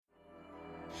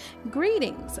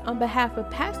Greetings. On behalf of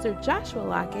Pastor Joshua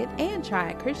Lockett and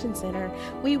Triad Christian Center,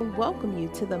 we welcome you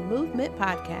to the Movement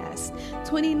Podcast.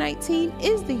 2019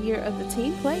 is the year of the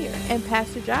team player, and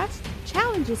Pastor Josh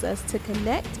challenges us to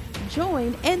connect,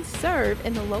 join, and serve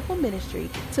in the local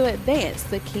ministry to advance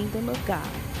the kingdom of God.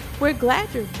 We're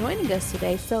glad you're joining us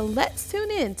today, so let's tune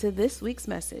in to this week's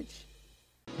message.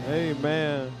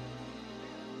 Amen.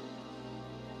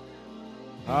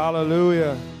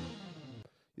 Hallelujah.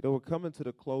 You know, we're coming to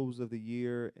the close of the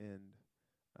year, and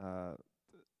I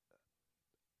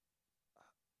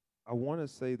want to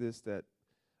say this, that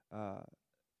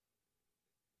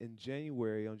in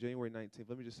January, on January 19th,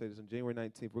 let me just say this, on January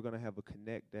 19th, we're going to have a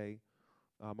Connect Day.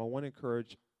 I want to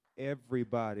encourage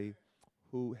everybody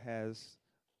who has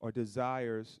or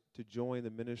desires to join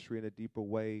the ministry in a deeper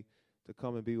way to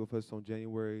come and be with us on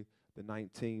January the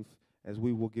 19th, as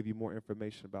we will give you more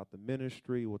information about the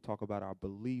ministry. We'll talk about our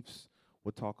beliefs.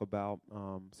 We'll talk about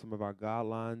some of our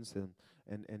guidelines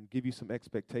and give you some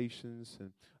expectations,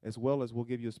 and as well as we'll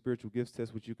give you a spiritual gifts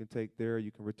test, which you can take there. You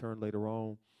can return later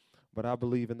on. But I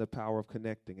believe in the power of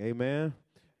connecting. Amen?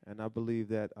 And I believe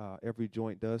that every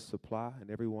joint does supply,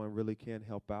 and everyone really can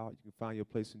help out. You can find your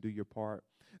place and do your part.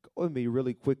 Go with me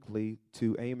really quickly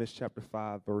to Amos chapter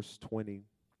 5, verse 20.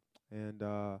 And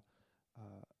I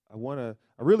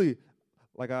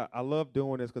love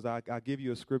doing this because I give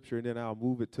you a scripture and then I'll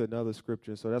move it to another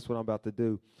scripture. So that's what I'm about to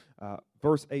do.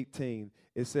 Verse 18,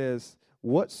 it says,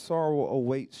 "What sorrow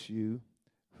awaits you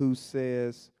who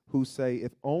say,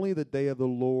 if only the day of the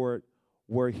Lord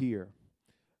were here."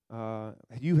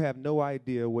 You have no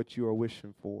idea what you are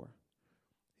wishing for.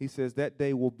 He says that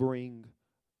day will bring,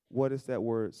 what does that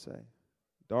word say?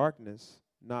 Darkness,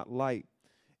 not light.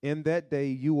 In that day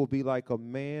you will be like a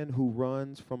man who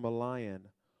runs from a lion,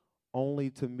 only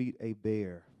to meet a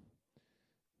bear.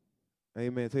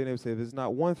 Amen. Tell your neighbor, say, if it's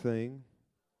not one thing,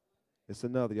 it's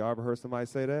another. Y'all ever heard somebody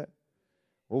say that?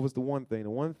 What was the one thing? The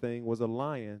one thing was a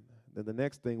lion. Then the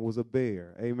next thing was a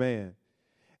bear. Amen.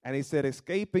 And he said,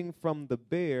 escaping from the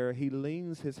bear, he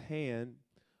leans his hand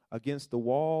against the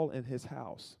wall in his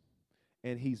house,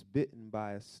 and he's bitten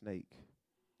by a snake.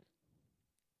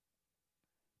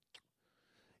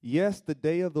 Yes, the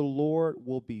day of the Lord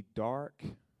will be dark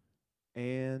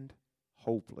and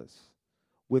hopeless,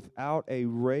 without a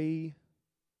ray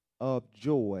of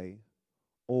joy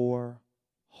or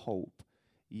hope.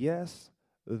 Yes,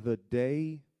 the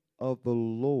day of the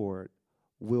Lord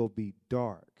will be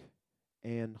dark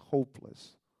and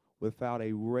hopeless, without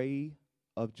a ray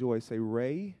of joy. Say,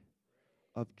 ray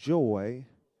of joy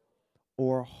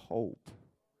or hope.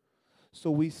 So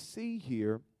we see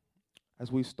here,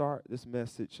 as we start this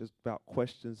message, is about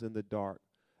questions in the dark.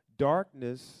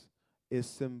 Darkness is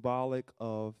symbolic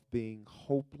of being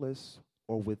hopeless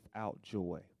or without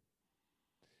joy.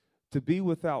 To be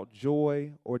without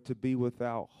joy or to be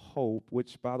without hope,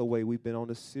 which, by the way, we've been on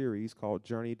a series called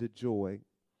Journey to Joy,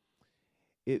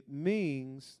 it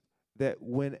means that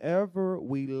whenever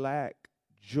we lack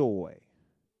joy,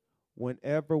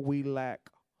 whenever we lack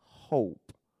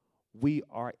hope, we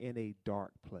are in a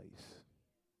dark place.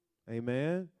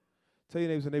 Amen? Tell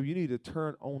your neighbor, you need to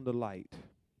turn on the light.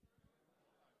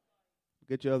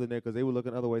 Get your other neighbor, because they were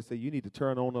looking the other way, say, you need to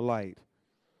turn on the light.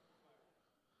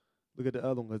 Look at the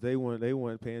other one, because they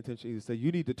weren't paying attention either. Say,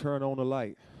 you need to turn on the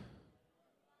light.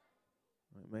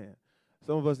 Amen.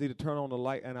 Some of us need to turn on the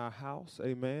light in our house.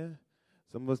 Amen.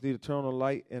 Some of us need to turn on the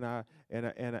light in our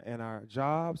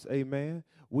jobs. Amen.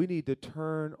 We need to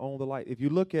turn on the light. If you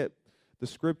look at the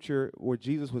scripture where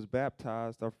Jesus was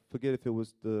baptized, I forget if it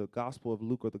was the Gospel of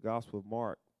Luke or the Gospel of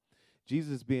Mark,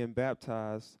 Jesus being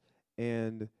baptized,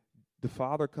 and the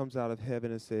Father comes out of heaven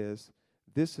and says,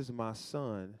 "This is my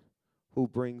Son who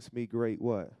brings me great"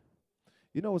 what?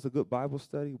 You know, it's a good Bible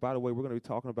study. By the way, we're going to be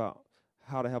talking about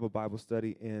how to have a Bible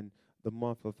study in the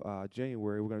month of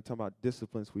January. We're going to talk about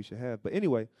disciplines we should have. But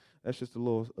anyway, that's just a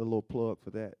little plug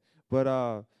for that.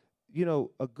 But, you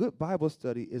know, a good Bible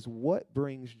study is what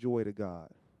brings joy to God.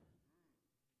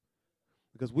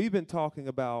 Because we've been talking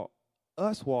about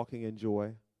us walking in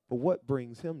joy, but what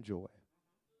brings him joy?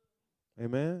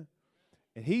 Amen?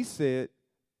 And he said,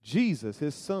 Jesus,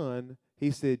 his son,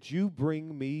 he said, you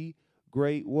bring me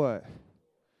great what?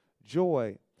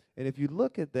 Joy. And if you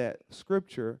look at that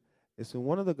scripture, it's in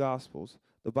one of the Gospels.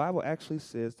 The Bible actually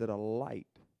says that a light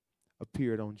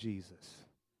appeared on Jesus.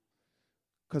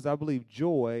 Because I believe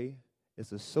joy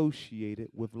is associated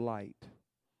with light.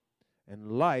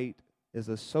 And light is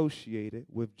associated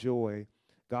with joy.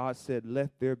 God said,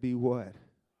 let there be what?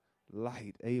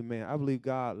 Light. Amen. I believe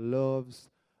God loves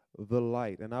the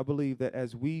light. And I believe that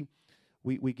as we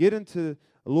we get into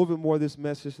a little bit more of this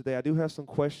message today. I do have some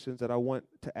questions that I want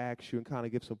to ask you and kind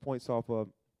of give some points off of.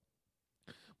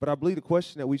 But I believe the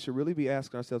question that we should really be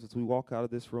asking ourselves as we walk out of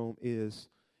this room is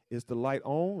the light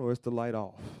on or is the light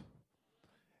off?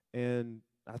 And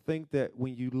I think that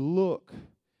when you look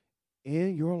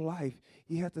in your life,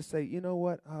 you have to say, you know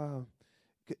what?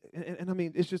 And I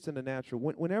mean, it's just in the natural.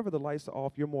 Whenever the lights are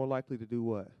off, you're more likely to do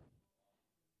what?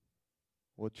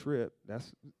 Well, trip.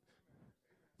 That's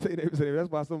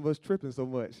why some of us tripping so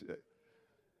much.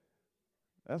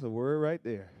 That's a word right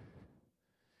there.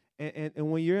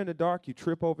 And when you're in the dark, you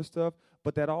trip over stuff,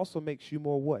 but that also makes you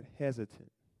more what?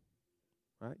 Hesitant.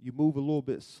 Right? You move a little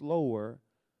bit slower.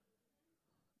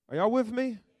 Are y'all with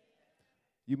me?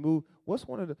 You move. What's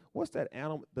that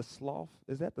animal? The sloth?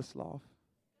 Is that the sloth?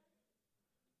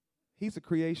 He's a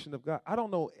creation of God. I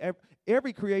don't know.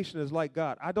 Every creation is like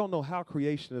God. I don't know how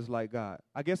creation is like God.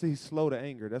 I guess he's slow to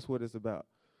anger. That's what it's about.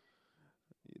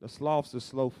 Sloths are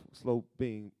slow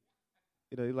being.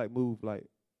 They like move like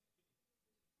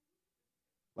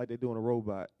they're doing a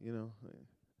robot.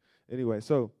 Anyway,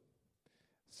 so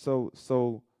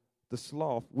the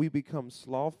sloth, we become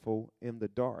slothful in the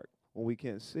dark when we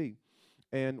can't see.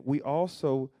 And we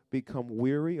also become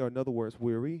weary, or in other words,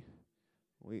 weary.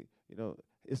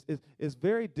 It's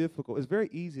very difficult. It's very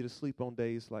easy to sleep on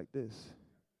days like this.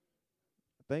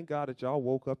 Thank God that y'all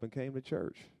woke up and came to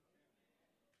church.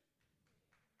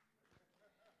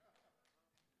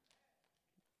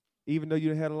 Even though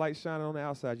you had a light shining on the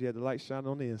outside, you had the light shining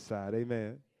on the inside.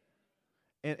 Amen.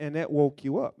 And that woke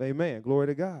you up. Amen. Glory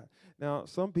to God. Now,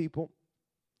 some people,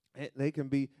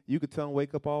 you could tell them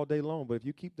wake up all day long, but if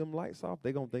you keep them lights off,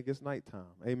 they're going to think it's nighttime.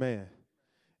 Amen.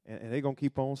 And they're going to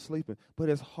keep on sleeping. But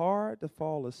it's hard to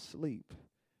fall asleep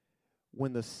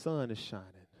when the sun is shining.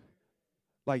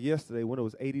 Like yesterday when it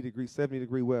was 80 degree, 70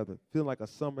 degree weather, feeling like a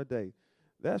summer day.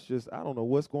 That's just, I don't know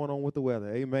what's going on with the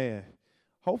weather. Amen.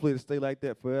 Hopefully it'll stay like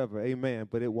that forever. Amen.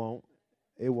 But it won't.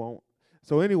 It won't.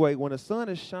 So anyway, when the sun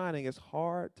is shining, it's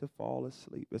hard to fall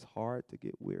asleep. It's hard to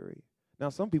get weary. Now,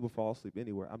 some people fall asleep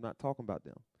anywhere. I'm not talking about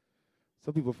them.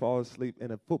 Some people fall asleep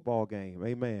in a football game.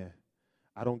 Amen.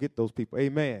 I don't get those people.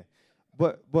 Amen.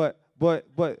 But what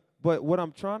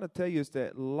I'm trying to tell you is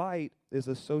that light is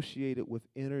associated with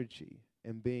energy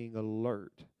and being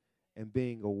alert and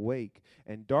being awake.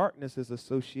 And darkness is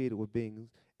associated with being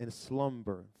in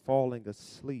slumber, falling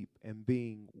asleep, and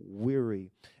being weary.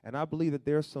 And I believe that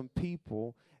there are some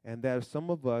people, and there are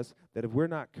some of us, that if we're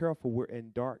not careful, we're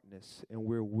in darkness, and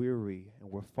we're weary,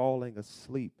 and we're falling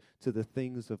asleep to the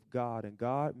things of God. And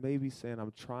God may be saying,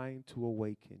 I'm trying to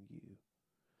awaken you.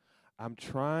 I'm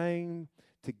trying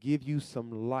to give you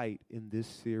some light in this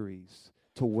series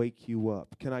to wake you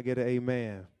up. Can I get an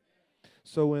amen?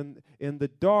 So in the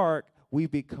dark, we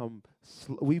become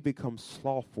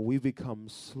slothful. We become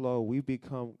slow.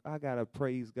 I got to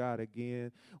praise God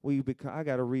again. I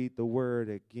got to read the word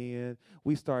again.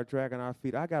 We start dragging our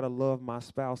feet. I got to love my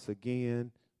spouse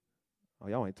again. Oh,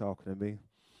 y'all ain't talking to me.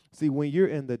 See, when you're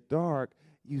in the dark,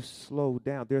 you slow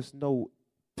down. There's no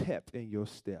pep in your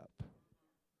step.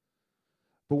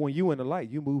 But when you in the light,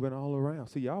 you moving all around.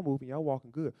 See, y'all moving, y'all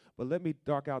walking good. But let me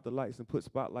dark out the lights and put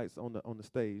spotlights on the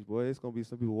stage. Boy, it's going to be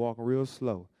some people walking real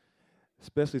slow,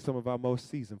 especially some of our most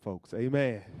seasoned folks.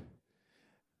 Amen.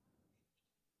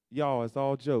 Y'all, it's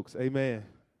all jokes. Amen.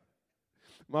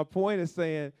 My point is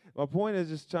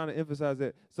just trying to emphasize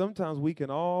that sometimes we can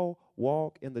all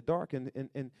walk in the dark.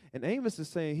 And Amos is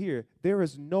saying here, there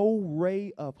is no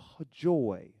ray of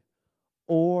joy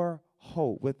or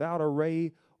hope without a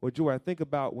ray or joy. I think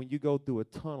about when you go through a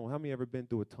tunnel. How many ever been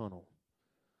through a tunnel?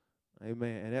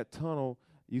 Amen. And that tunnel,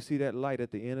 you see that light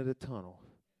at the end of the tunnel.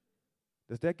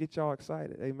 Does that get y'all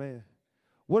excited? Amen.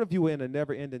 What if you were in a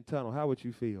never-ending tunnel? How would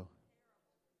you feel?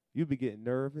 You'd be getting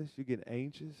nervous. You'd get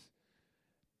anxious.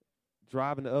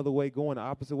 Driving the other way, going the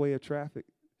opposite way of traffic.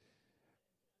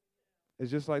 It's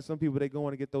just like some people, they go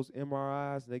in to get those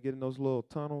MRIs, and they get in those little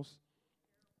tunnels.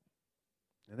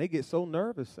 And they get so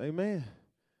nervous. Amen.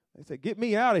 They say, get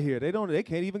me out of here. They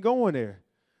can't even go in there.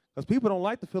 Because people don't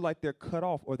like to feel like they're cut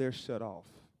off or they're shut off.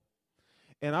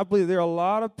 And I believe there are a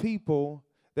lot of people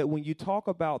that when you talk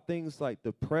about things like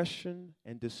depression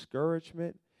and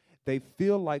discouragement, they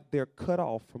feel like they're cut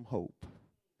off from hope.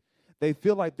 They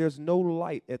feel like there's no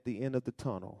light at the end of the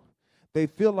tunnel. They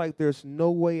feel like there's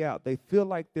no way out. They feel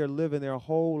like they're living their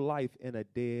whole life in a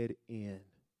dead end.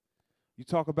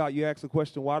 You ask the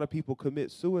question, why do people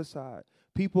commit suicide?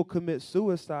 People commit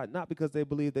suicide not because they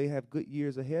believe they have good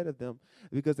years ahead of them,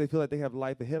 because they feel like they have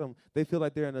life ahead of them. They feel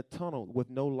like they're in a tunnel with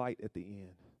no light at the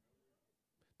end.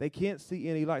 They can't see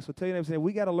any light. So tell you what I'm saying,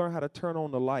 we got to learn how to turn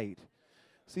on the light.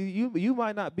 See, you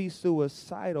might not be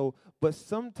suicidal, but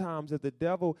sometimes if the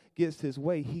devil gets his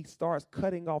way, he starts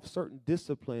cutting off certain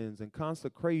disciplines and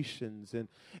consecrations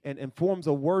and forms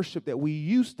of worship that we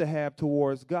used to have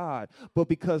towards God. But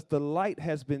because the light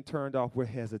has been turned off, we're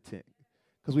hesitant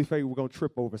because we figure we're going to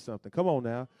trip over something. Come on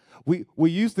now. We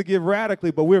used to give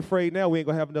radically, but we're afraid now we ain't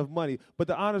going to have enough money. But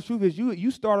the honest truth is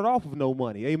you started off with no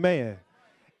money. Amen.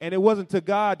 And it wasn't till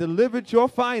God delivered your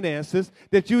finances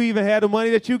that you even had the money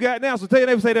that you got now. So tell your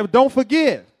neighbor, say that, don't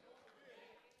forget.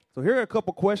 So here are a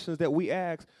couple questions that we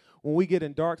ask when we get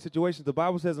in dark situations. The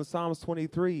Bible says in Psalms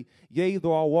 23, yea,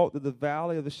 though I walk through the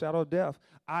valley of the shadow of death,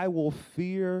 I will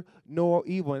fear no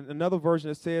evil. And another version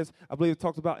it says, I believe it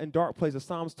talks about in dark places,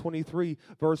 Psalms 23,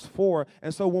 verse 4.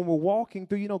 And so when we're walking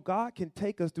through, God can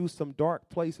take us through some dark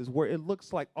places where it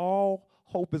looks like all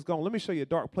hope is gone. Let me show you a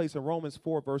dark place in Romans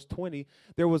 4, verse 20.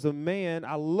 There was a man,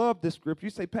 I love this scripture. You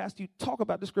say, Pastor, you talk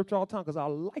about this scripture all the time because I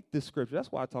like this scripture.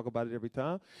 That's why I talk about it every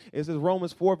time. It says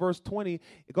Romans 4, verse 20.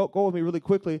 Go with me really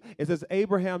quickly. It says,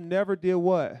 Abraham never did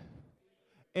what?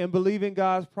 And believing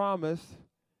God's promise.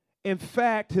 In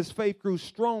fact, his faith grew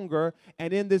stronger,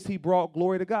 and in this he brought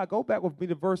glory to God. Go back with me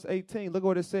to verse 18. Look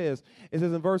what it says. It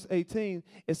says in verse 18,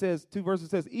 it says, two verses,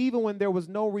 it says, even when there was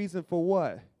no reason for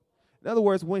what? In other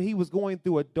words, when he was going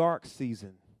through a dark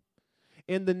season.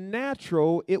 In the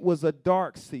natural, it was a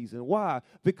dark season. Why?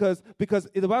 Because the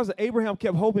Bible says Abraham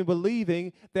kept hoping,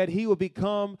 believing that he would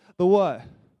become the what?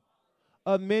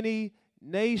 Of many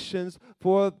nations,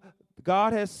 for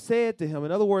God has said to him.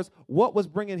 In other words, what was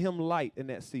bringing him light in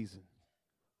that season?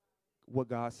 What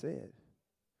God said.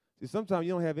 See, sometimes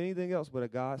you don't have anything else but a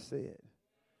God said.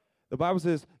 The Bible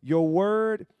says, your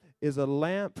word is a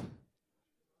lamp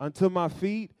unto my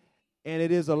feet, and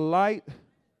it is a light.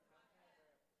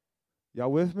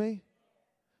 Y'all with me?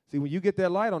 See, when you get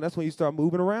that light on, that's when you start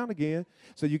moving around again.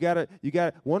 So you gotta,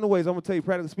 one of the ways I'm gonna tell you,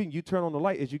 practically speaking, you turn on the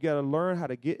light is you gotta learn how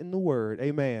to get in the word.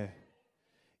 Amen.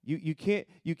 You can't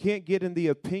get in the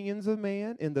opinions of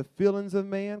man, in the feelings of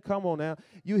man. Come on now.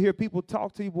 You hear people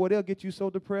talk to you, boy, they'll get you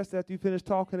so depressed after you finish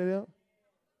talking to them.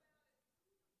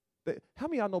 How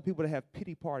many of y'all know people that have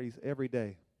pity parties every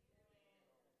day?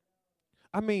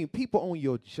 I mean, people on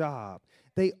your job,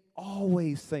 they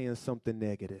always saying something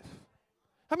negative.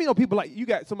 How many know people like, you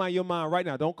got somebody in your mind right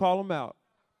now, don't call them out.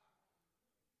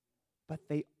 But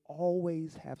they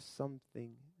always have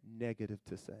something negative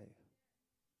to say.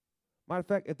 Matter of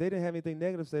fact, if they didn't have anything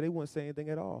negative to say, they wouldn't say anything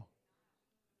at all.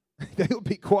 They would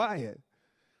be quiet.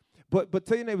 But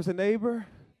tell your neighbor, say, neighbor,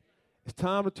 it's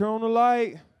time to turn on the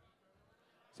light.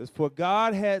 It says, for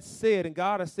God had said, and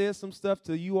God has said some stuff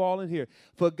to you all in here.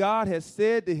 For God has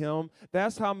said to him,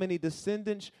 that's how many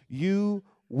descendants you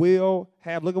will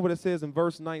have. Look at what it says in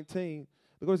verse 19.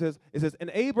 Look what it says. It says, and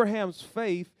Abraham's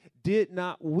faith did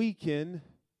not weaken,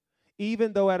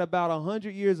 even though at about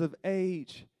 100 years of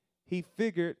age, he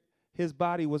figured his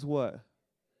body was what?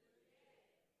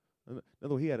 In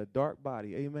other words, he had a dark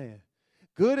body. Amen.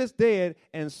 Good as dead,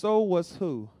 and so was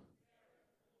who?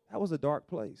 That was a dark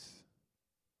place.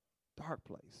 Dark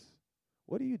place.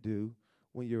 What do you do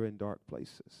when you're in dark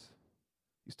places?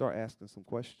 You start asking some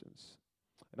questions.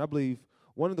 And I believe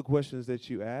one of the questions that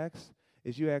you ask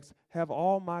is have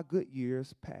all my good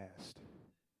years passed?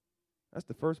 That's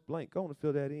the first blank. Go on and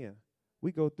fill that in.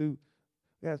 We go through,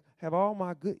 guys, have all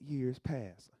my good years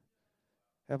passed?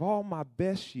 Have all my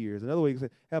best years. Another way you can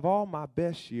say, have all my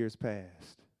best years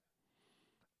passed?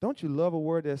 Don't you love a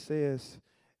word that says,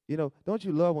 don't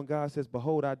you love when God says,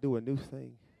 behold, I do a new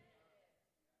thing?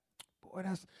 Boy,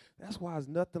 that's why it's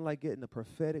nothing like getting a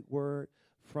prophetic word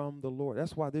from the Lord.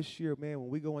 That's why this year, man, when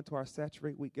we go into our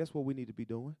Saturate week, guess what we need to be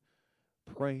doing?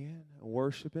 Praying and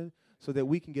worshiping so that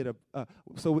we can get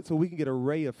so we can get a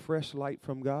ray of fresh light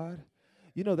from God.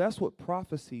 That's what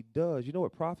prophecy does. You know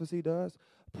what prophecy does?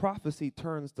 Prophecy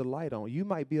turns the light on. You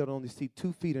might be able to only see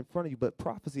 2 feet in front of you, but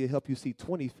prophecy will help you see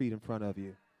 20 feet in front of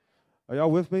you. Are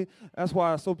y'all with me? That's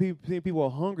why people are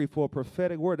hungry for a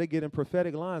prophetic word. They get in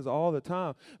prophetic lines all the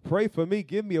time. Pray for me.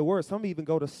 Give me a word. Some even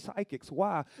go to psychics.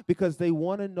 Why? Because they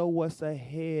want to know what's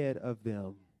ahead of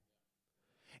them.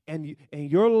 And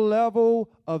your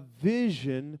level of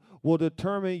vision will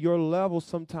determine your level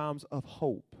sometimes of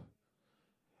hope.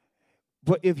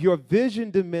 But if your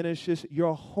vision diminishes,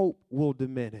 your hope will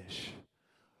diminish.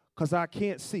 Because I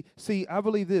can't see. See, I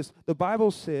believe this. The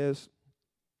Bible says,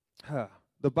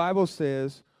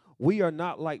 we are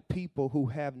not like people who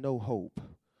have no hope.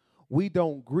 We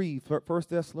don't grieve. 1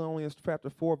 Thessalonians chapter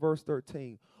 4, verse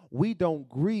 13. We don't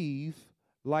grieve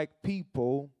like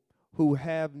people who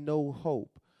have no hope.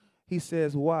 He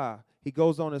says, why? He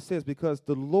goes on and says, because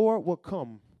the Lord will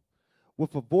come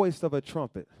with a voice of a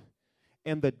trumpet,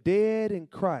 and the dead in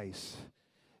Christ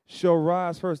shall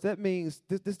rise first. That means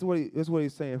this is what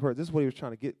he's saying first. This is what he was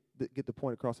trying to get the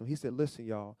point across to him. He said, listen,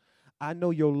 y'all, I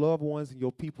know your loved ones and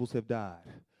your peoples have died,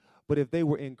 but if they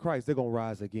were in Christ, they're going to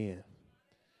rise again.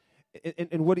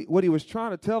 And what he was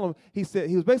trying to tell him, he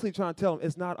was basically trying to tell him,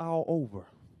 it's not all over.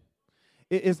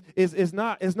 It's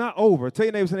not over. Tell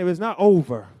your neighbor, it's not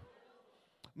over.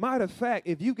 Matter of fact,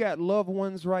 if you got loved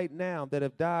ones right now that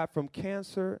have died from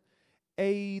cancer,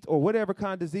 AIDS, or whatever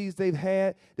kind of disease they've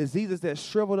had, diseases that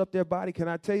shriveled up their body, can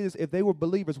I tell you this? If they were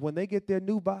believers, when they get their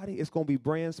new body, it's going to be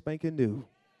brand spanking new.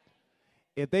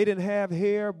 If they didn't have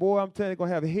hair, boy, I'm telling you, they're going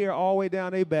to have hair all the way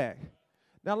down their back.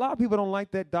 Now, a lot of people don't like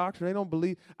that doctrine. They don't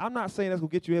believe. I'm not saying that's going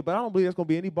to get you in, but I don't believe there's going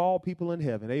to be any bald people in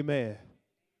heaven. Amen.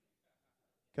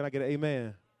 Can I get an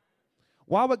amen?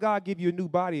 Why would God give you a new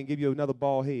body and give you another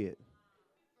bald head?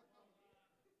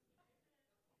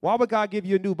 Why would God give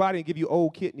you a new body and give you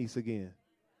old kidneys again?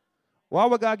 Why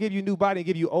would God give you a new body and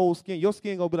give you old skin? Your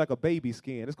skin going to be like a baby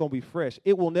skin. It's going to be fresh.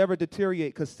 It will never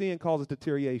deteriorate because sin causes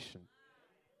deterioration.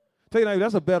 Tell you,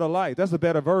 that's a better life. That's a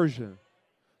better version.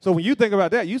 So when you think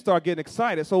about that, you start getting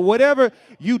excited. So whatever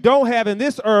you don't have in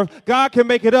this earth, God can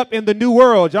make it up in the new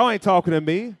world. Y'all ain't talking to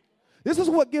me. This is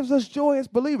what gives us joy as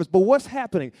believers. But what's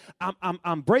happening?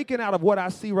 I'm breaking out of what I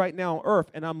see right now on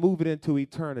earth, and I'm moving into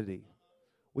eternity.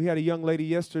 We had a young lady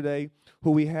yesterday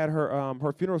who we had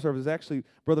her funeral service. Actually,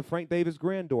 Brother Frank Davis'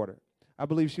 granddaughter. I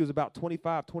believe she was about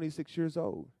 25, 26 years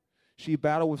old. She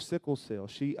battled with sickle cell.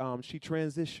 She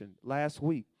transitioned last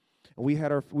week. And we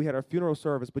had our funeral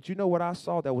service. But you know what I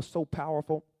saw that was so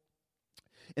powerful?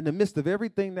 In the midst of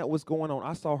everything that was going on,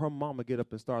 I saw her mama get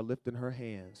up and start lifting her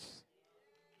hands.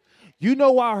 You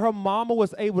know why her mama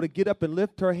was able to get up and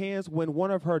lift her hands when one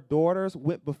of her daughters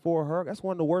went before her? That's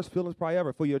one of the worst feelings probably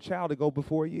ever, for your child to go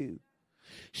before you.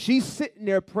 She's sitting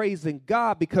there praising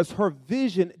God because her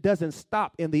vision doesn't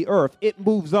stop in the earth. It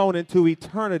moves on into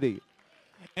eternity.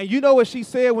 And you know what she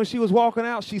said when she was walking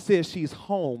out? She said she's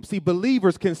home. See,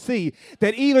 believers can see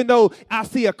that even though I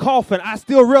see a coffin, I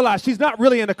still realize she's not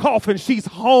really in a coffin. She's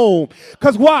home.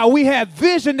 Because why? We have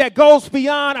vision that goes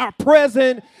beyond our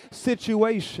present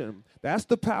situation. That's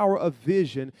the power of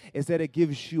vision, is that it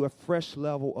gives you a fresh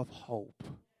level of hope.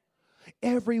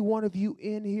 Every one of you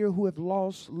in here who have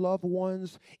lost loved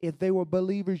ones, if they were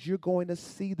believers, you're going to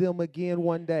see them again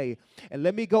one day. And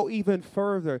let me go even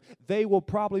further. They will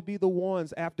probably be the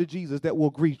ones after Jesus that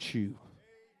will greet you.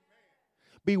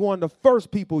 Be one of the first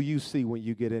people you see when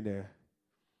you get in there.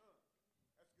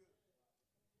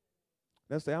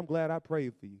 Let's say, I'm glad I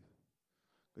prayed for you,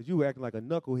 because you were acting like a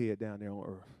knucklehead down there on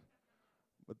earth.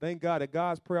 But thank God that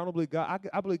God's prayer,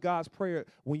 I believe God's prayer,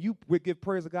 when you give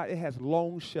prayers to God, it has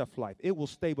long shelf life. It will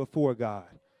stay before God.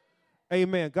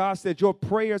 Amen. God said, your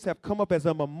prayers have come up as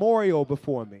a memorial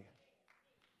before me.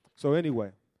 So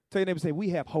anyway, tell your neighbor, say,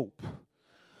 we have hope.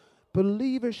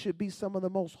 Believers should be some of the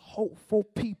most hopeful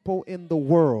people in the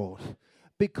world,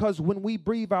 because when we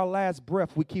breathe our last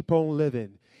breath, we keep on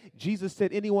living. Jesus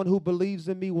said, anyone who believes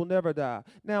in me will never die.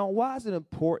 Now, why is it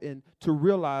important to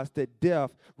realize that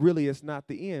death really is not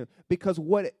the end? Because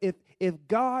if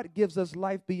God gives us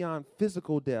life beyond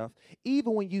physical death,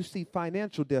 even when you see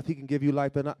financial death, he can give you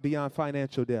life beyond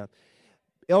financial death.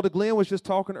 Elder Glenn was just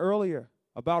talking earlier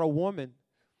about a woman.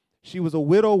 She was a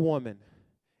widow woman.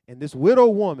 And this widow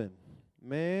woman,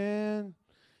 man,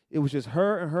 it was just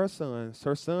her and her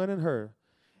son and her.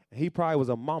 And he probably was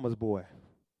a mama's boy.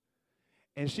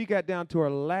 And she got down to her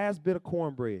last bit of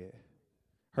cornbread,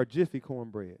 her Jiffy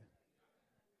cornbread.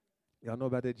 Y'all know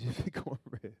about that Jiffy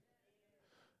cornbread?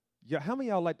 Yeah, how many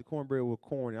of y'all like the cornbread with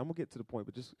corn? I'm going to get to the point,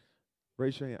 but just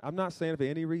raise your hand. I'm not saying it for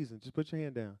any reason. Just put your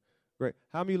hand down. Great.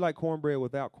 How many of you like cornbread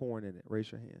without corn in it? Raise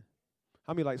your hand.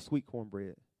 How many like sweet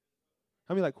cornbread?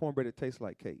 How many like cornbread that tastes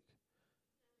like cake?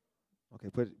 Okay,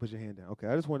 put your hand down. Okay,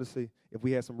 I just wanted to see if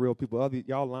we had some real people.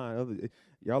 Y'all lying.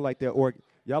 Y'all like that.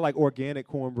 Y'all like organic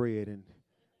cornbread and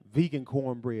vegan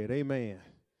cornbread. Amen.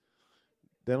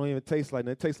 That don't even taste like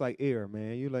that. It tastes like air,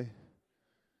 man. You like.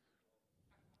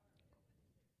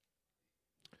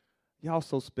 Y'all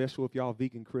so special if y'all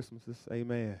vegan Christmases.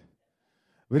 Amen.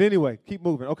 But anyway, keep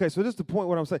moving. Okay, so this is the point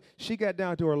what I'm saying. She got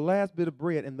down to her last bit of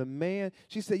bread, and the man,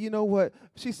 she said, you know what?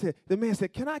 The man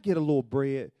said, can I get a little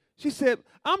bread? She said,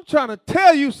 I'm trying to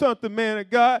tell you something, man of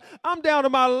God. I'm down to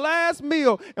my last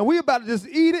meal, and we're about to just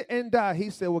eat it and die. He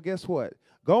said, well, guess what?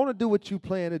 Go on and do what you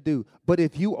plan to do. But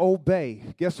if you obey,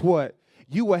 guess what?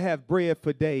 You will have bread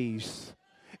for days.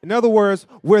 In other words,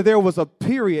 where there was a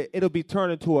period, it'll be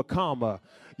turned into a comma.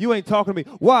 You ain't talking to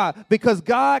me. Why? Because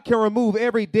God can remove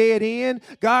every dead end.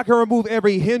 God can remove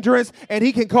every hindrance, and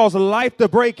he can cause life to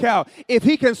break out. If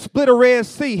he can split a Red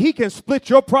Sea, he can split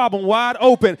your problem wide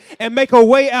open and make a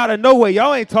way out of no way.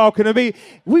 Y'all ain't talking to me.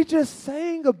 We just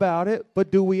sang about it,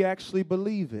 but do we actually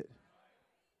believe it?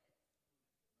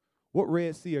 What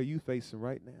Red Sea are you facing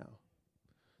right now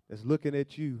that's looking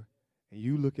at you and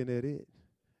you looking at it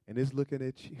and it's looking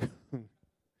at you?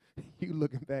 You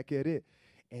looking back at it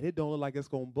and it don't look like it's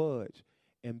going to budge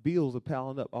and bills are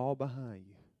piling up all behind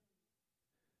you.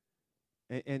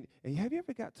 And have you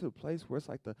ever got to a place where it's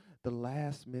like the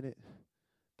last minute,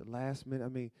 I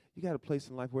mean, you got a place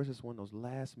in life where it's just one of those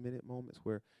last minute moments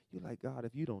where you're like, God,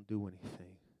 if you don't do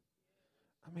anything,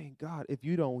 I mean, God, if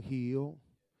you don't heal,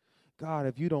 God,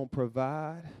 if you don't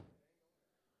provide,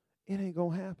 it ain't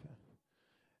going to happen.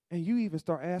 And you even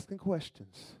start asking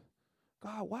questions.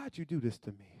 God, why'd you do this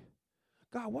to me?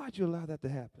 God, why'd you allow that to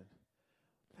happen?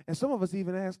 And some of us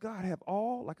even ask, God, have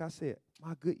all, like I said,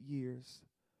 my good years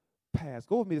passed?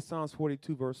 Go with me to Psalms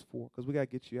 42, verse 4, because we got to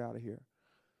get you out of here.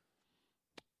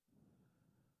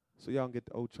 So y'all can get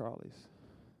the old Charlie's.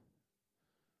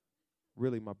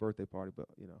 Really my birthday party, but,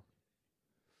 you know.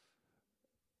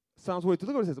 Psalms 42,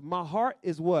 look what it says. My heart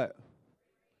is what?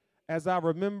 As I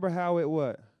remember how it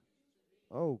what?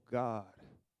 Oh, God.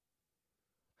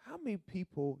 How many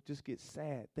people just get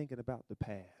sad thinking about the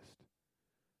past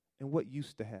and what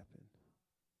used to happen?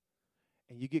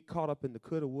 And you get caught up in the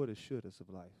coulda, woulda, shouldas of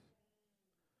life.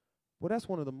 Well, that's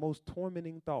one of the most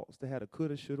tormenting thoughts, to have a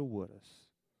coulda, shoulda, wouldas.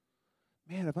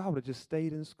 Man, if I would have just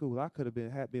stayed in school, I could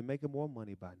have been making more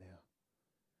money by now.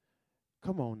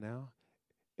 Come on now.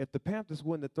 If the Panthers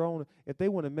wouldn't have thrown, if they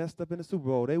wouldn't have messed up in the Super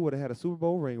Bowl, they would have had a Super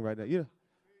Bowl ring right now. Yeah.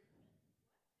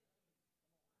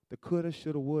 The coulda,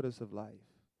 shoulda, wouldas of life.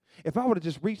 If I would have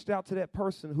just reached out to that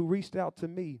person who reached out to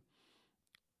me,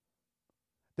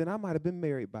 then I might have been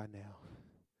married by now.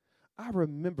 I'm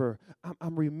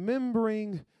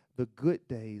remembering the good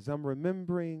days. I'm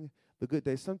remembering the good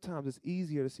days. Sometimes it's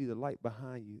easier to see the light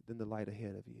behind you than the light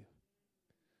ahead of you.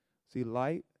 See,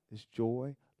 light is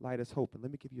joy, light is hope. And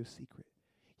let me give you a secret.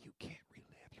 You can't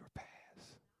relive your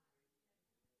past.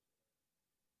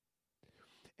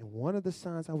 And one of the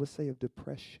signs I would say of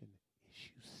depression is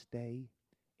you stay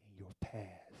in your past.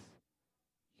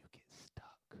 You get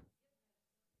stuck.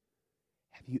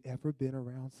 Have you ever been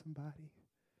around somebody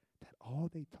that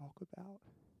all they talk about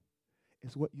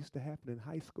is what used to happen in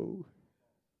high school?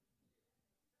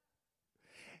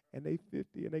 And they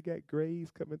 50 and they got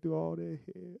grades coming through all their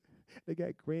hair. They got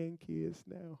grandkids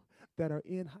now that are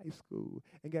in high school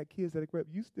and got kids that are grew up.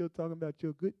 You still talking about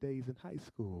your good days in high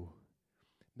school.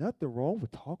 Nothing wrong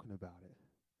with talking about it.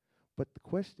 But the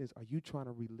question is, are you trying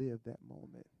to relive that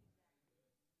moment?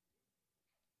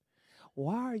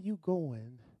 Why are you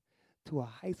going to a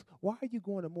high school? Why are you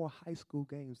going to more high school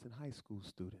games than high school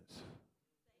students?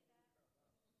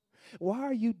 Why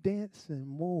are you dancing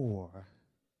more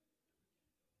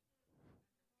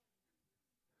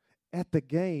at the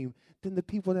game than the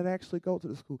people that actually go to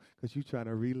the school? Because you're trying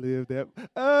to relive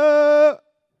that.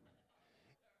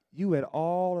 You at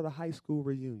all of the high school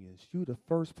reunions. You the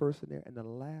first person there and the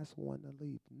last one to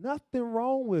leave. Nothing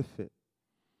wrong with it.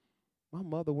 My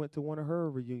mother went to one of her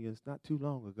reunions not too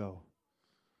long ago.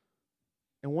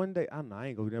 And one day, I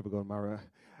ain't gonna never go to my.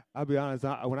 I'll be honest,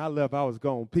 when I left, I was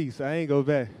gone. Peace. I ain't go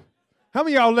back. How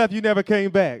many of y'all left, you never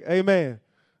came back? Amen.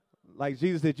 Like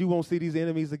Jesus said, you won't see these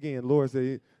enemies again. Lord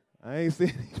said, I ain't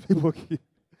seeing these people again.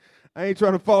 I ain't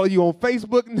trying to follow you on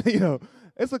Facebook. You know,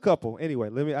 it's a couple.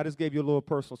 Anyway, I just gave you a little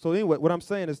personal. So anyway, what I'm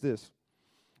saying is this.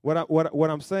 What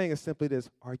I'm saying is simply this.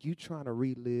 Are you trying to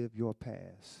relive your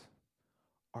past?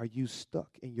 Are you stuck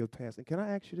in your past? And can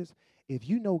I ask you this? If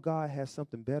you know God has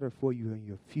something better for you in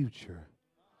your future,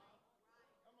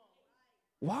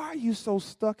 why are you so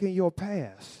stuck in your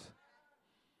past?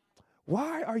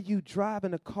 Why are you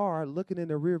driving a car looking in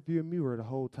the rearview mirror the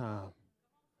whole time?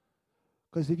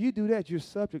 Because if you do that, you're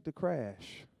subject to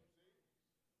crash.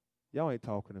 Y'all ain't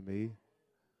talking to me.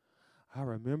 I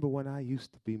remember when I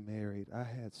used to be married. I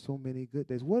had so many good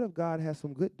days. What if God has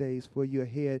some good days for you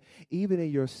ahead, even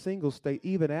in your single state,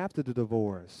 even after the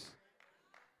divorce?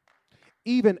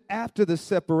 Even after the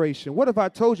separation. What if I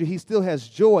told you he still has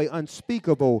joy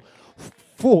unspeakable,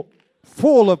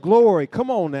 full of glory?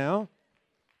 Come on now.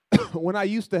 When I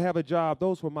used to have a job,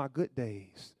 those were my good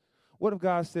days. What if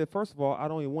God said, first of all, I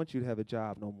don't even want you to have a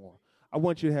job no more. I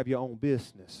want you to have your own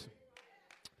business.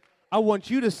 I want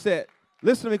you to set,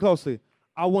 listen to me closely,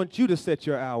 I want you to set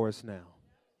your hours now.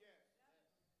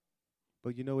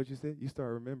 But you know what you said? You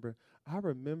start remembering. I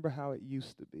remember how it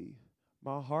used to be.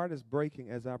 My heart is breaking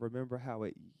as I remember how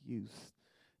it used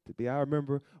to be. I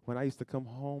remember when I used to come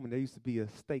home and there used to be a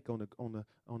steak on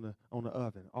the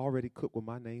oven, already cooked with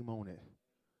my name on it.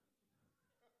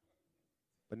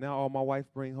 But now all my wife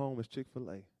bring home is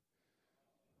Chick-fil-A.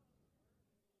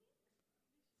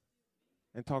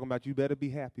 And talking about you better be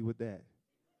happy with that.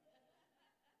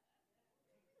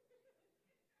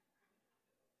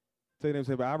 Say them,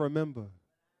 say, but I remember.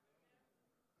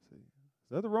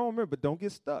 There's nothing wrong with remember, but don't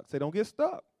get stuck. Say, don't get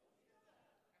stuck.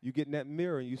 You get in that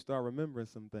mirror and you start remembering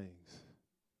some things.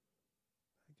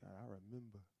 God, I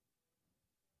remember.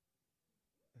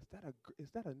 Is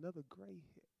that another gray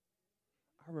hair?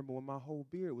 I remember when my whole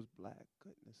beard was black.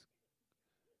 Goodness.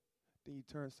 Then you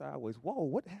turn sideways. Whoa,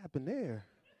 what happened there?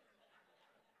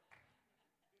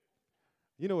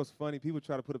 You know what's funny? People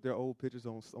try to put up their old pictures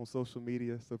on social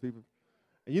media. So people,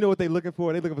 and you know what they're looking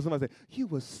for? They're looking for somebody to say, you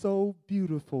were so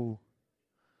beautiful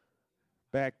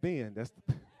back then. That's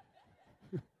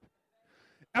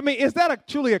I mean, is that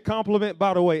truly a compliment,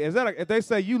 by the way? If they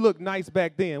say you look nice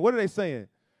back then, what are they saying?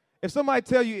 If somebody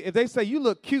tell you, if they say you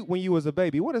look cute when you was a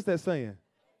baby, what is that saying?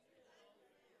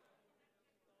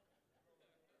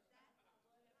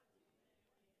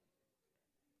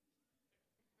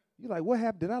 You're like, what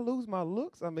happened? Did I lose my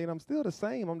looks? I mean, I'm still the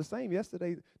same. I'm the same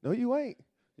yesterday. No, you ain't.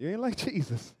 You ain't like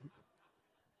Jesus.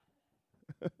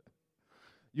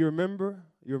 You remember?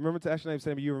 You remember to ask your neighbor,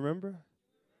 say, you remember?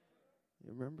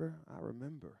 You remember? I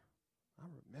remember. I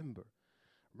remember.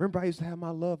 Remember, I used to have my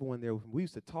loved one there. We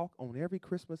used to talk on every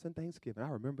Christmas and Thanksgiving. I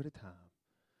remember the time.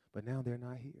 But now they're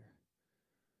not here.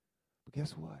 But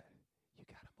guess what? You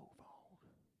got to move on.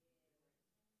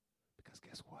 Because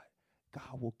guess what?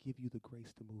 God will give you the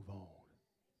grace to move on.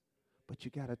 But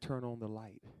you got to turn on the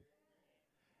light.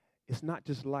 It's not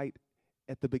just light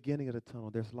at the beginning of the tunnel.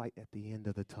 There's light at the end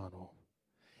of the tunnel.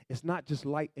 It's not just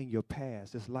light in your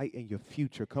past. It's light in your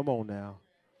future. Come on now.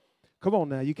 Come on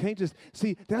now. You can't just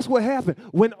see. That's what happened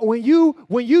when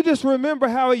you just remember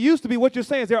how it used to be. What you're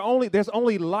saying is there's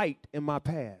only light in my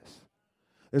past.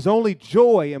 There's only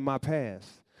joy in my past.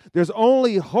 There's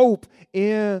only hope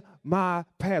in my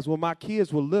past. When my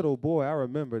kids were little, boy, I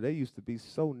remember they used to be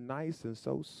so nice and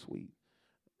so sweet.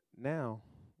 Now,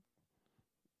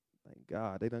 thank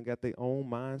God, they done got their own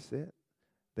mindset.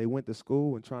 They went to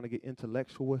school and trying to get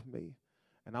intellectual with me,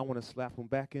 and I want to slap them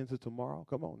back into tomorrow.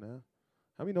 Come on now.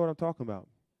 How many know what I'm talking about?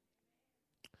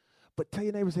 But tell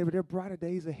your neighbors, there are brighter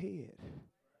days ahead.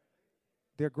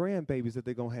 They're grandbabies that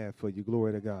they're going to have for you.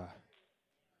 Glory to God.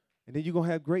 And then you're going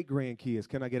to have great grandkids.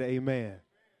 Can I get an amen?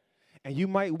 And you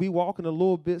might be walking a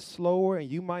little bit slower,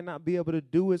 and you might not be able to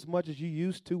do as much as you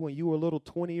used to when you were a little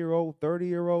 20-year-old,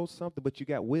 30-year-old, something, but you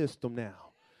got wisdom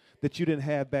now that you didn't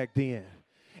have back then.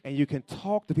 And you can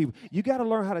talk to people. You got to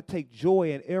learn how to take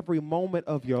joy in every moment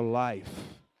of your life.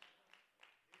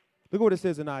 Look at what it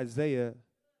says in Isaiah.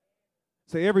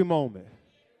 Say every moment.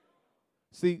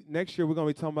 See, next year we're going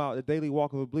to be talking about the daily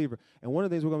walk of a believer. And one of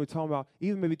the things we're going to be talking about,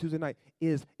 even maybe Tuesday night,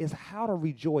 is how to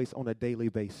rejoice on a daily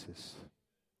basis.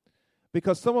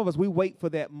 Because some of us, we wait for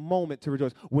that moment to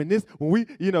rejoice. When we,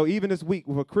 even this week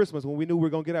for Christmas, when we knew we were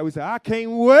going to get out, we said, I can't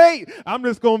wait. I'm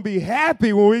just going to be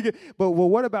happy when we get. But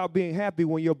what about being happy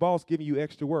when your boss giving you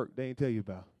extra work they ain't tell you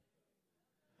about?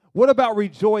 What about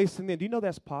rejoicing then? Do you know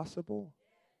that's possible?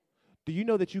 Do you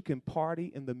know that you can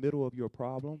party in the middle of your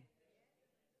problem?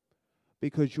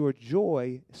 Because your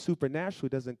joy supernaturally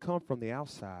doesn't come from the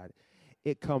outside.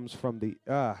 It comes from the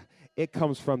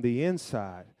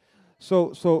inside.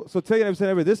 So tell you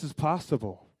everything, this is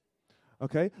possible.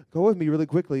 Okay? Go with me really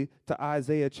quickly to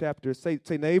Isaiah chapter. Say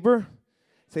neighbor.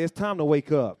 Say it's time to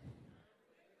wake up.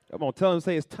 Come on, tell them,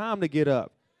 say it's time to get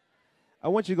up. I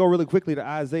want you to go really quickly to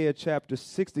Isaiah chapter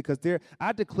 60 because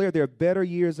I declare there are better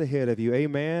years ahead of you.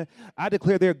 Amen. I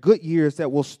declare there are good years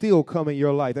that will still come in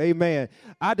your life. Amen.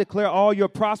 I declare all your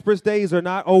prosperous days are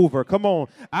not over. Come on.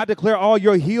 I declare all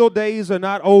your healed days are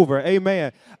not over.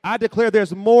 Amen. I declare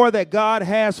there's more that God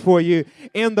has for you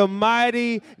in the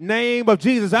mighty name of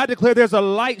Jesus. I declare there's a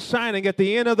light shining at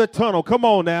the end of the tunnel. Come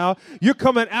on now. You're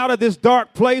coming out of this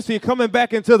dark place and you're coming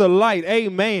back into the light.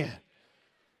 Amen.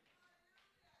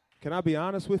 Can I be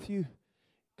honest with you?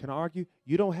 Can I argue?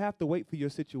 You don't have to wait for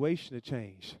your situation to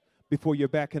change before you're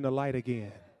back in the light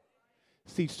again.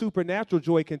 See, supernatural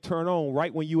joy can turn on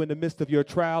right when you're in the midst of your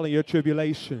trial and your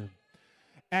tribulation.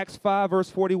 Acts 5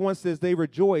 verse 41 says they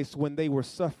rejoiced when they were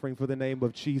suffering for the name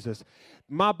of Jesus.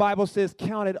 My Bible says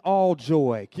count it all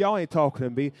joy. Y'all ain't talking to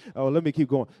me. Oh, let me keep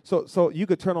going. So you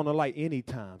could turn on the light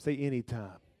anytime. Say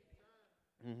anytime.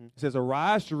 It says,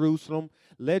 arise, Jerusalem,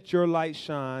 let your light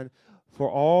shine, For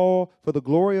all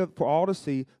to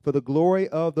see, for the glory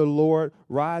of the Lord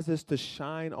rises to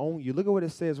shine on you. Look at what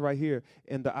it says right here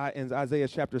in Isaiah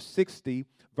chapter 60,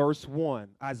 verse 1.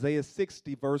 Isaiah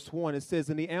 60, verse 1. It says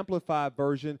in the Amplified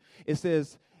version, it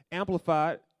says,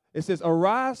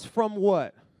 arise from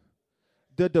what?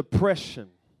 The depression.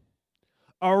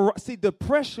 See,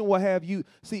 depression will have you,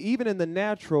 even in the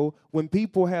natural, when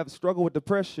people have struggled with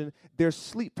depression, their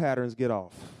sleep patterns get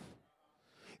off.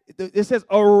 It says,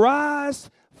 arise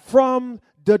from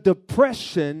the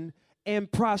depression and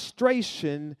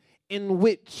prostration in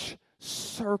which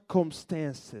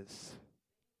circumstances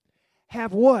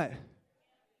have what?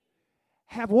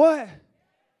 Have what?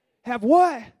 Have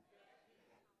what?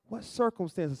 What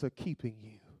circumstances are keeping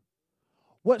you?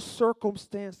 What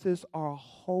circumstances are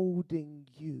holding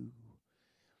you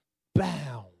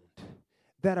bound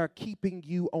that are keeping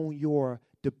you on your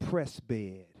depressed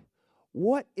bed?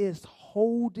 What is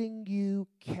holding you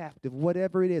captive?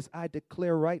 Whatever it is, I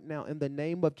declare right now in the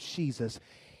name of Jesus,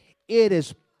 it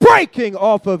is breaking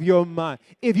off of your mind.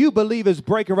 If you believe it's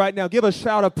breaking right now, give a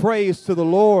shout of praise to the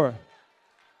Lord.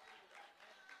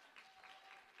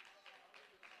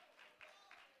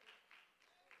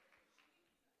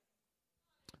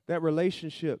 That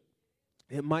relationship,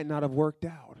 it might not have worked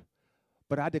out,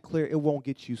 but I declare it won't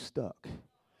get you stuck,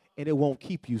 and it won't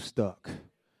keep you stuck.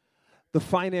 The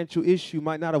financial issue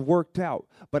might not have worked out,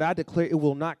 but I declare it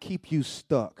will not keep you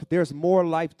stuck. There's more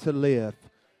life to live.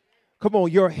 Come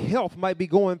on, your health might be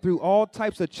going through all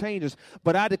types of changes,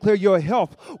 but I declare your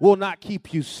health will not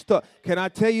keep you stuck. Can I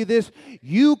tell you this?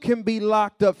 You can be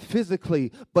locked up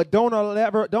physically, but don't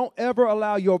ever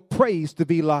allow your praise to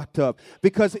be locked up.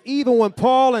 Because even when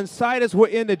Paul and Silas were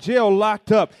in the jail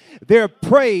locked up, their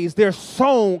praise, their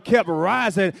song kept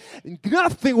rising.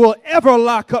 Nothing will ever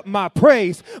lock up my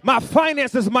praise. My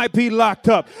finances might be locked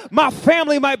up. My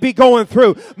family might be going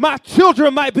through. My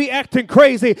children might be acting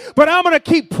crazy, but I'm going to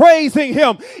keep praising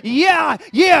him. Yeah,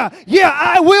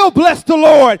 I will bless the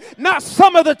Lord. Not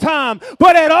some of the time,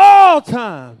 but at all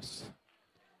times.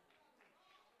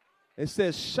 It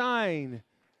says, shine,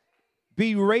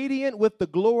 be radiant with the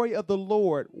glory of the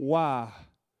Lord. Why?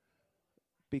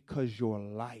 Because you're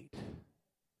light.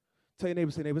 Tell your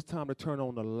neighbor, say, neighbor, it's time to turn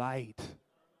on the light.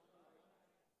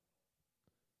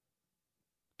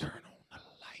 Turn on the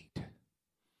light.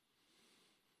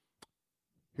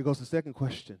 Here goes the second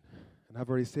question. And I've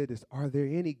already said this. Are there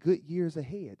any good years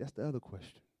ahead? That's the other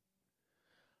question.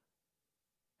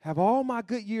 Have all my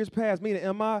good years passed? Meaning,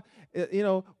 am I,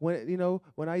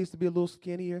 when I used to be a little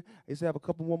skinnier, I used to have a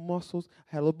couple more muscles,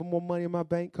 I had a little bit more money in my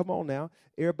bank. Come on now.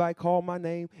 Everybody called my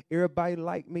name. Everybody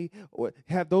liked me. Or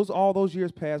have all those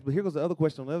years passed? But here goes the other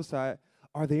question on the other side.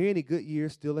 Are there any good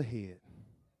years still ahead?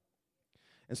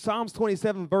 And Psalms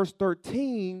 27, verse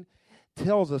 13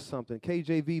 tells us something.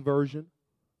 KJV version.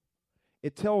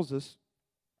 It tells us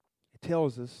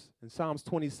in Psalms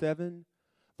 27,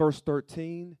 verse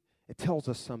 13, it tells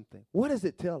us something. What does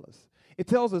it tell us? It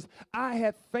tells us, I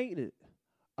had fainted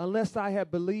unless I had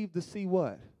believed to see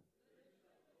what?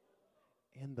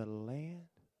 In the land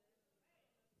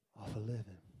of the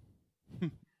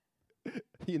living.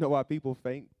 You know why people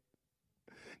faint?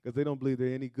 Because they don't believe there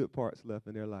are any good parts left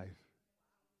in their life.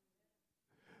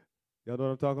 Y'all know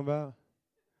what I'm talking about?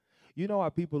 You know why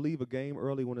people leave a game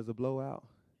early when there's a blowout?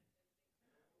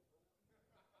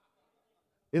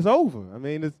 It's over. I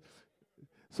mean,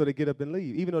 so they get up and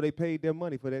leave. Even though they paid their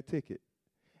money for that ticket,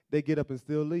 they get up and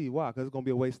still leave. Why? Because it's going to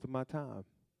be a waste of my time.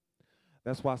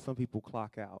 That's why some people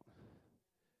clock out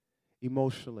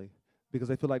emotionally, because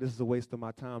they feel like this is a waste of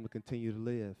my time to continue to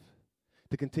live,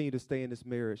 to continue to stay in this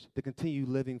marriage, to continue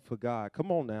living for God.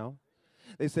 Come on now.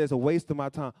 They say it's a waste of my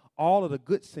time. All of the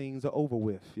good scenes are over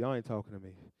with. Y'all ain't talking to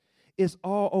me. It's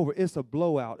all over. It's a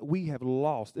blowout. We have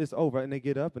lost. It's over. And they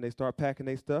get up and they start packing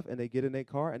their stuff and they get in their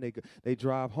car and they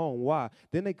drive home. Why?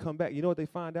 Then they come back. You know what they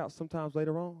find out sometimes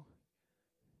later on?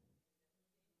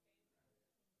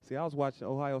 See, I was watching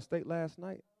Ohio State last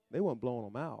night. They weren't blowing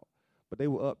them out, but they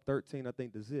were up 13, I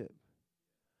think, to zip.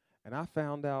 And I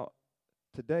found out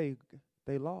today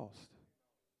they lost.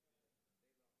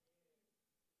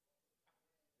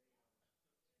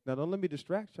 Now, don't let me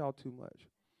distract y'all too much.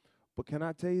 But can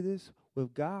I tell you this?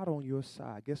 With God on your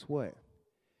side, guess what?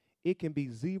 It can be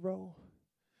 0.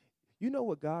 You know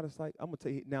what God is like? I'm going to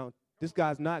tell you. Now, this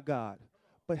guy's not God.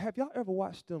 But have y'all ever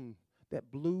watched that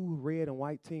blue, red, and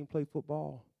white team play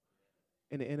football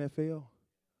in the NFL?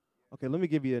 Okay, let me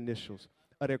give you the initials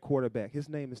of their quarterback. His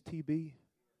name is TB.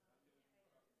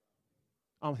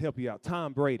 I'm going to help you out.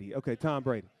 Tom Brady. Okay, Tom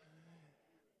Brady.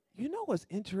 You know what's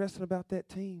interesting about that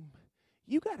team?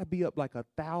 You got to be up like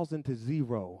 1,000 to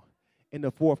 0 in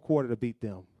the fourth quarter to beat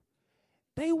them.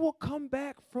 They will come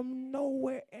back from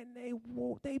nowhere and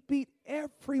they beat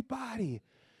everybody.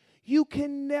 You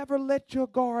can never let your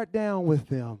guard down with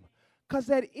them. Because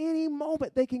at any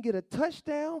moment they can get a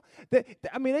touchdown.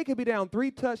 They could be down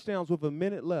 3 touchdowns with a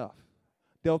minute left.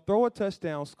 They'll throw a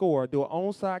touchdown, score, do an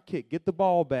onside kick, get the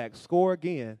ball back, score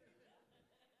again.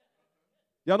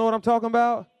 Y'all know what I'm talking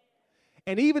about?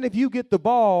 And even if you get the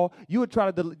ball, you would try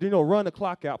to run the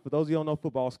clock out. For those of you who don't know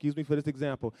football, excuse me for this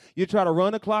example. You try to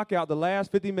run the clock out the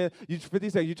last 50 minutes, 50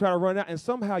 seconds, you try to run out, and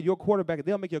somehow your quarterback,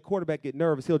 they'll make your quarterback get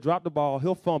nervous. He'll drop the ball,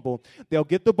 he'll fumble. They'll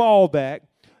get the ball back.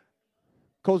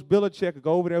 Coach Belichick will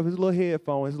go over there with his little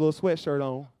headphone, his little sweatshirt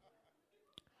on,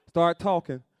 start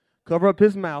talking, cover up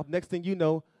his mouth. Next thing you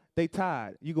know, they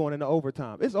tied. You going into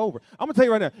overtime. It's over. I'm going to tell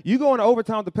you right now, you go into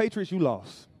overtime with the Patriots, you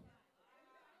lost.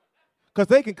 Because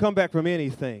they can come back from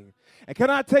anything. And can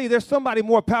I tell you, there's somebody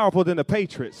more powerful than the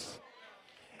Patriots.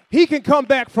 He can come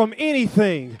back from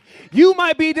anything. You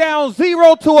might be down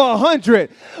 0 to 100,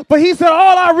 but he said,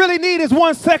 all I really need is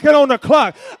 1 second on the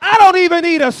clock. I don't even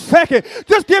need a second.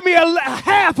 Just give me a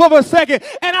half of a second,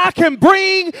 and I can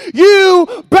bring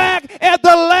you back at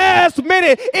the last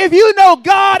minute. If you know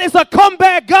God is a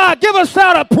comeback God, give a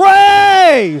shout of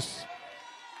praise.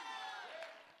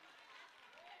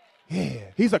 Yeah,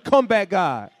 he's a comeback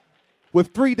God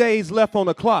with 3 days left on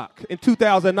the clock in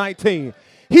 2019.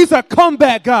 He's a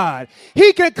comeback God.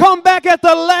 He can come back at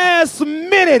the last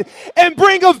minute and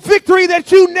bring a victory that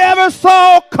you never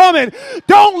saw coming.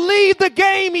 Don't leave the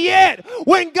game yet.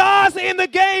 When God's in the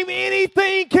game,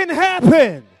 anything can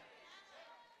happen.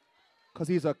 Because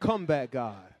he's a comeback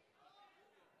God.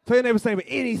 Tell your neighbor, say,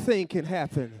 anything can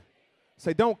happen.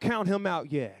 Say, don't count him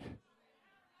out yet.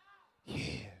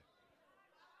 Yeah.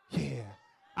 Yeah.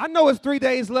 I know it's 3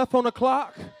 days left on the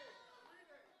clock.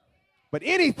 But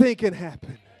anything can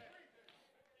happen.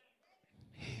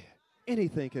 Yeah,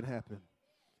 anything can happen.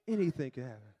 Anything can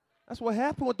happen. That's what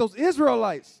happened with those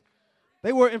Israelites.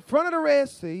 They were in front of the Red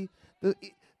Sea. The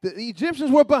Egyptians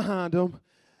were behind them.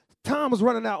 Time was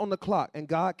running out on the clock, and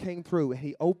God came through, and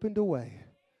he opened a way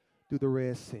through the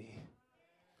Red Sea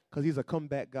because he's a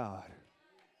comeback God.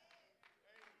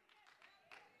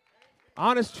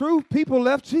 Honest truth, people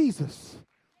left Jesus.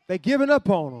 They given up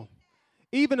on him.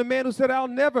 Even the man who said, I'll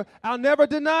never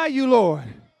deny you, Lord.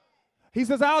 He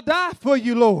says, I'll die for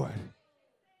you, Lord.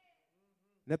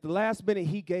 And at the last minute,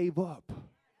 he gave up.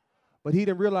 But he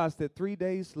didn't realize that 3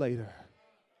 days later.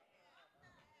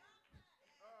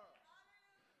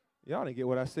 Y'all didn't get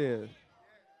what I said.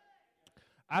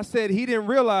 I said he didn't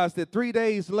realize that 3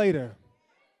 days later.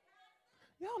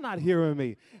 Y'all not hearing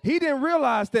me. He didn't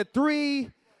realize that three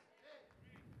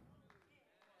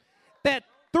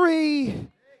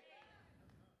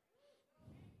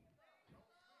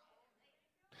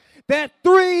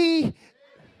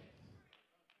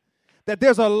that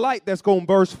there's a light that's going to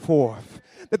burst forth,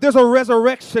 that there's a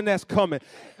resurrection that's coming.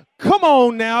 Come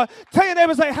on now. Tell your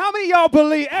neighbor, say, how many of y'all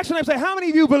believe, actually, say, how many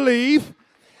of you believe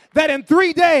that in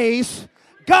 3 days,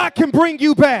 God can bring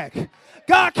you back?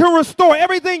 God can restore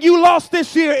everything you lost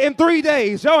this year in 3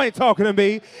 days. Y'all ain't talking to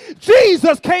me.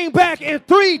 Jesus came back in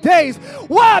 3 days.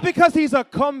 Why? Because he's a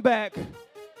comeback.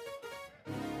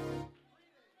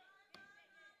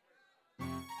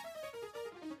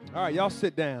 All right, y'all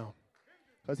sit down.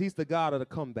 Because he's the God of the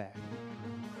comeback.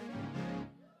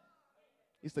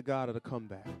 He's the God of the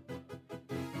comeback.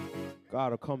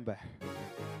 God of comeback.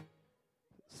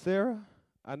 Sarah,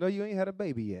 I know you ain't had a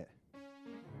baby yet.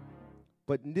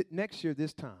 But next year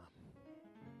this time,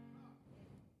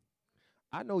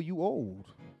 I know you old.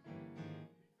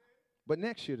 But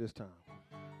next year this time.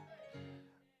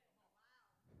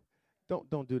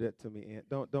 Don't do that to me, Aunt.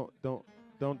 Don't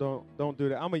do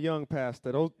that. I'm a young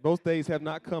pastor. Those days have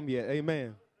not come yet.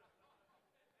 Amen.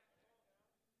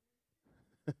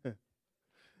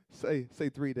 Say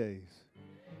 3 days.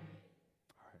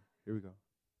 All right, here we go.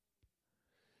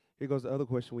 Here goes the other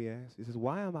question we asked. He says,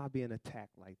 why am I being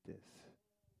attacked like this?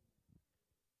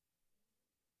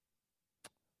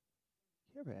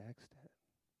 You ever asked that?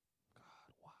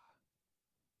 God, why?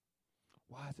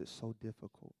 Why is it so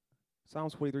difficult?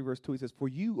 Psalms 43, verse 2, he says, For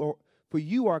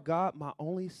you are God, my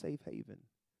only safe haven.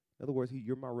 In other words,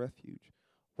 you're my refuge.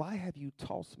 Why have you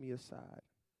tossed me aside?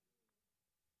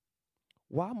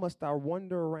 Why must I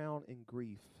wander around in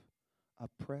grief,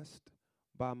 oppressed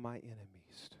by my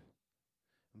enemies?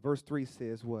 Verse 3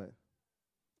 says what?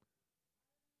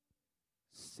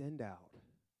 Send out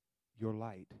your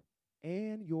light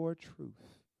and your truth.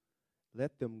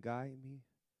 Let them guide me.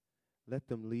 Let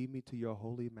them lead me to your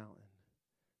holy mountain,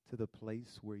 to the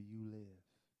place where you live.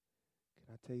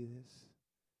 Can I tell you this?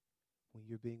 When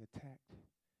you're being attacked,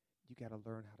 you got to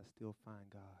learn how to still find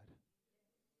God.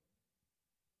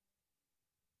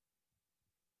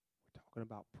 talking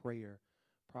about prayer.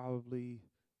 Probably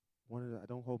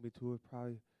don't hold me to it,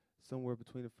 probably somewhere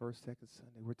between the first, second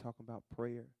Sunday, we're talking about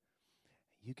prayer.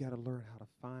 You got to learn how to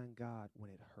find God when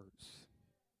it hurts.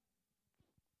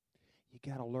 You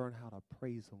got to learn how to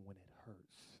praise him when it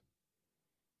hurts.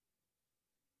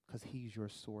 Because he's your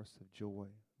source of joy.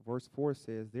 Verse 4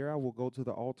 says, there I will go to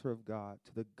the altar of God,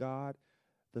 to the God,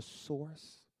 the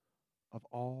source of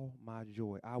all my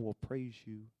joy. I will praise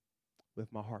you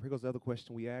with my heart. Here goes the other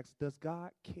question we ask. Does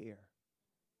God care?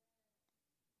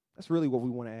 That's really what we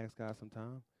want to ask God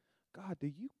sometimes. God, do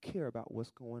you care about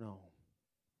what's going on?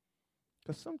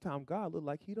 Because sometimes God look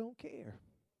like he don't care.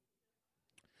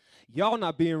 Y'all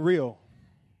not being real.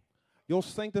 Your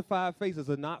sanctified faces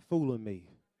are not fooling me.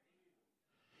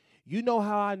 You know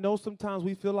how I know sometimes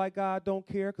we feel like God don't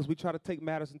care? Because we try to take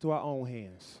matters into our own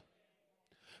hands.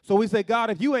 So we say, God,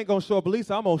 if you ain't going to show up, at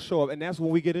least I'm going to show up. And that's when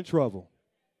we get in trouble.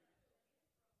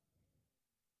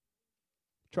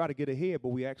 Try to get ahead, but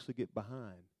we actually get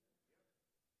behind.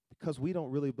 Because we don't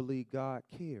really believe God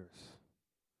cares.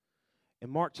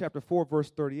 In Mark chapter 4, verse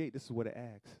 38, this is what it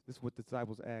asks. This is what the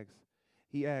disciples asked.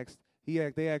 They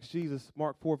asked Jesus,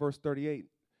 Mark 4, verse 38,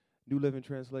 New Living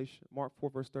Translation, Mark 4,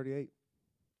 verse 38.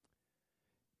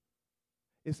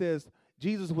 It says,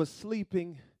 Jesus was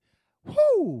sleeping.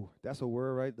 Whoo! That's a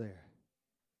word right there.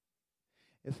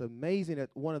 It's amazing that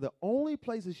one of the only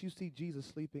places you see Jesus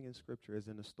sleeping in Scripture is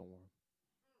in a storm.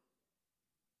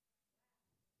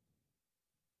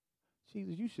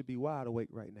 Jesus, you should be wide awake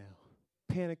right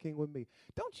now, panicking with me.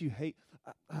 Don't you hate,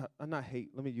 not hate,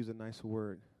 let me use a nicer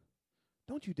word.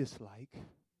 Don't you dislike?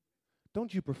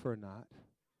 Don't you prefer not?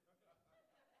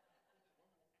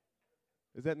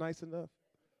 Is that nice enough?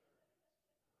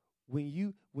 When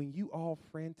you all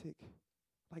frantic,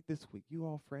 like this week, you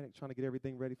all frantic trying to get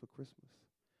everything ready for Christmas,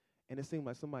 and it seems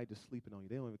like somebody just sleeping on you.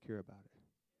 They don't even care about it.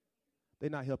 They're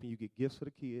not helping you get gifts for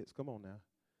the kids. Come on now.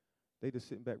 They just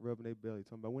sitting back rubbing their belly,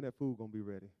 talking about when that food going to be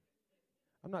ready.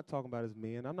 I'm not talking about as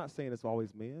men. I'm not saying it's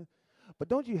always men. But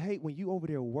don't you hate when you over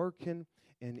there working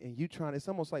and you trying, it's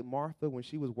almost like Martha when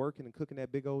she was working and cooking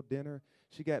that big old dinner.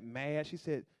 She got mad. She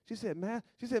said, "Man,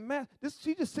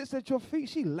 she just sits at your feet.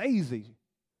 She lazy.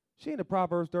 She ain't a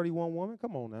Proverbs 31 woman.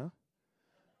 Come on now."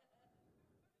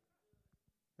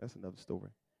 That's another story.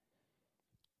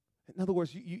 In other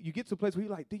words, you get to a place where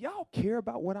you're like, do y'all care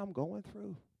about what I'm going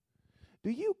through? Do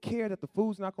you care that the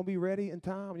food's not going to be ready in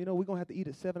time? You know, we're going to have to eat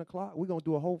at 7 o'clock. We're going to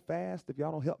do a whole fast if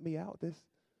y'all don't help me out this.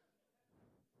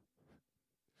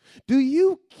 Do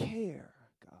you care,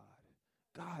 God?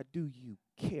 God, do you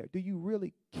care? Do you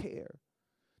really care?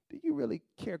 Do you really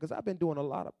care? Because I've been doing a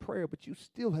lot of prayer, but you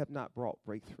still have not brought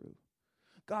breakthrough.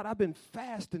 God, I've been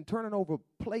fasting, turning over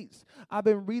plates. I've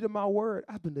been reading my word.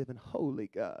 I've been living holy,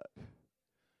 God.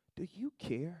 Do you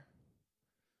care?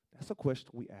 That's a question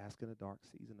we ask in a dark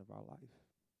season of our life.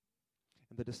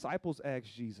 And the disciples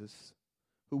asked Jesus,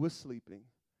 who was sleeping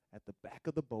at the back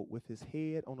of the boat with his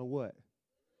head on a what?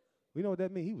 We know what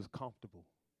that means. He was comfortable.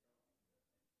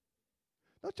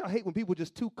 Don't y'all hate when people are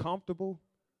just too comfortable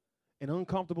in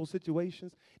uncomfortable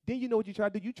situations? Then you know what you try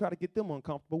to do? You try to get them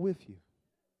uncomfortable with you.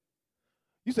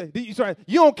 You say, you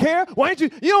don't care? Why ain't you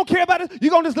don't care about it? You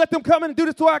going to just let them come in and do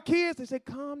this to our kids? They say,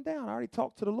 calm down. I already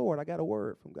talked to the Lord. I got a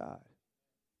word from God.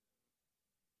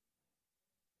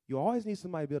 You always need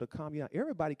somebody to be able to calm you down.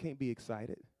 Everybody can't be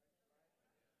excited.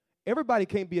 Everybody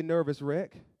can't be a nervous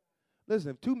wreck.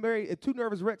 Listen, if two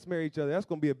nervous wrecks marry each other, that's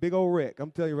going to be a big old wreck.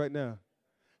 I'm telling you right now.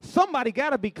 Somebody got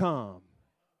to be calm.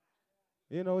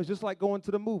 You know, it's just like going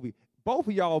to the movie. Both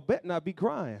of y'all better not be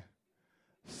crying.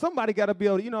 Somebody got to be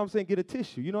able to, you know what I'm saying, get a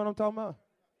tissue. You know what I'm talking about?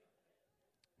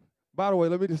 By the way,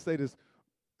 let me just say this.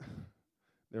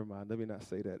 Never mind. Let me not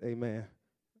say that. Amen.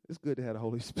 It's good to have the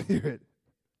Holy Spirit.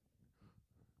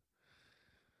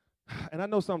 And I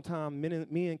know sometimes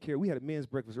men care. We had a men's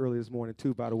breakfast early this morning,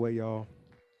 too, by the way, y'all.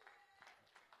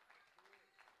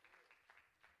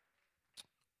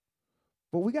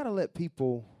 But we got to let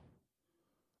people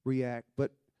react.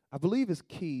 But I believe it's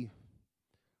key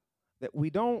that we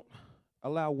don't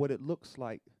allow what it looks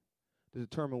like to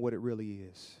determine what it really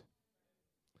is.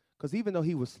 Because even though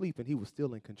he was sleeping, he was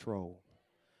still in control.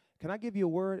 Can I give you a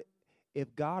word?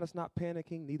 If God is not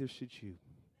panicking, neither should you.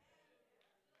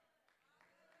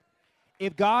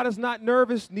 If God is not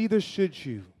nervous, neither should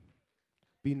you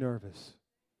be nervous.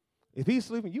 If he's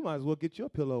sleeping, you might as well get your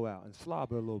pillow out and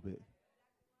slobber a little bit.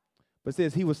 But it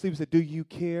says he was sleeping, said, do you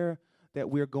care that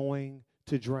we're going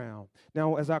to drown?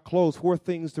 Now, as I close, 4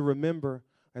 things to remember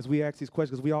as we ask these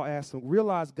questions, because we all ask them.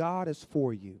 Realize God is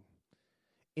for you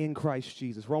in Christ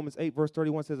Jesus. Romans 8, verse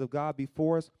 31 says, if God be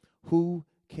for us, who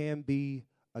can be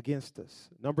against us?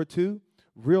 Number 2,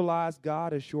 Realize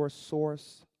God is your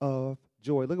source of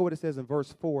joy. Look at what it says in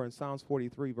verse 4 in Psalms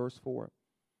 43, verse 4.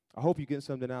 I hope you get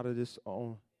something out of this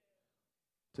on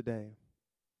today.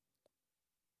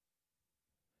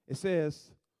 It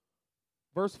says,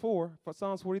 verse 4, for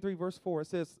Psalms 43, verse 4, it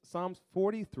says, Psalms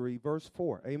 43, verse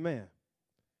 4, amen.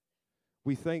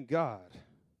 We thank God.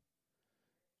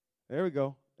 There we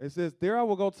go. It says, there I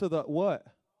will go to the what?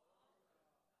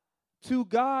 To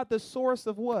God, the source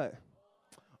of what?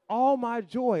 All my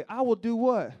joy. I will do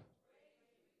what?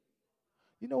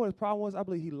 You know what his problem was? I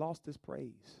believe he lost his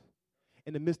praise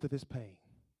in the midst of his pain.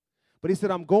 But he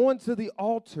said, I'm going to the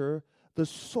altar, the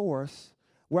source,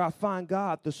 where I find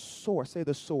God, the source. Say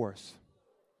the source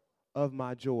of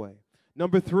my joy.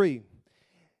 Number 3,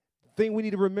 the thing we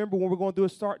need to remember when we're going through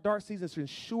a dark season is to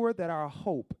ensure our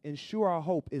hope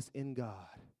is in God.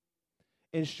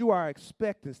 Ensure our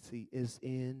expectancy is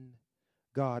in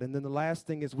God. And then the last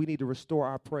thing is we need to restore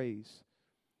our praise.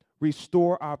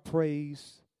 Restore our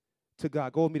praise to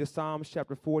God. Go with me to Psalms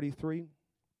chapter 43.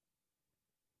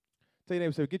 Tell your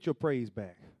neighbor, say, get your praise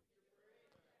back.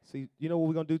 See, you know what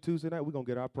we're going to do Tuesday night? We're going to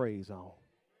get our praise on.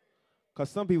 Because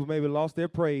some people maybe lost their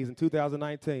praise in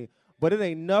 2019. But it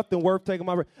ain't nothing worth taking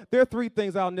my praise. There are 3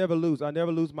 things I'll never lose. I'll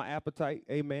never lose my appetite.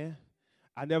 Amen.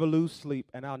 I never lose sleep.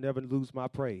 And I'll never lose my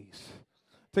praise.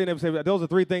 Tell your neighbor, say, those are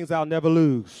 3 things I'll never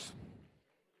lose.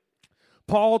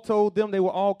 Paul told them they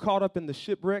were all caught up in the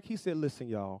shipwreck. He said, listen,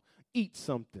 y'all, eat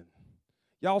something.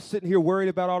 Y'all sitting here worried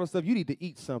about all this stuff. You need to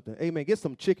eat something. Amen. Get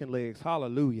some chicken legs.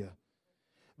 Hallelujah.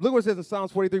 Look what it says in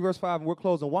Psalms 43, verse 5, and we're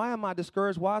closing. Why am I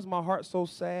discouraged? Why is my heart so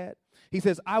sad? He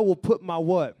says, I will put my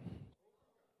what?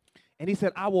 And he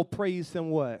said, I will praise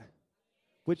him what?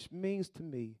 Which means to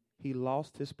me, he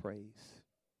lost his praise.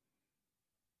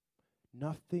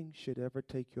 Nothing should ever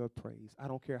take your praise. I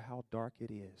don't care how dark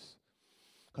it is.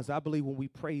 Because I believe when we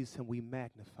praise him, we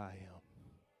magnify him.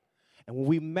 And when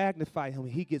we magnify him,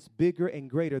 he gets bigger and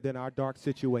greater than our dark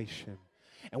situation.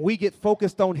 And we get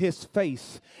focused on his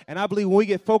face. And I believe when we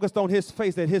get focused on his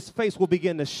face, that his face will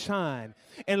begin to shine.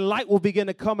 And light will begin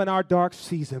to come in our dark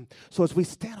season. So as we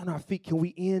stand on our feet, can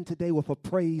we end today with a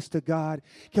praise to God?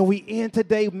 Can we end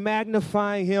today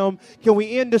magnifying him? Can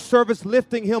we end the service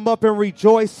lifting him up and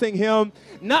rejoicing him?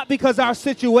 Not because our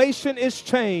situation is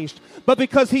changed, but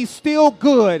because he's still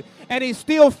good. And he's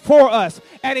still for us.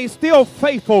 And he's still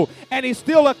faithful. And he's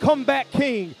still a comeback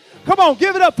king. Come on,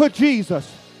 give it up for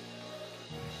Jesus.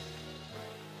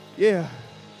 Yeah.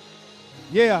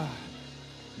 Yeah.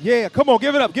 Yeah. Come on,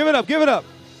 give it up. Give it up. Give it up.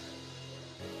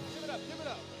 Give it up. Give it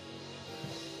up.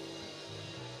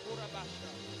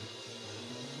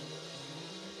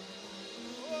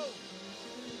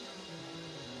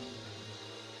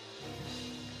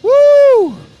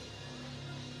 Woo!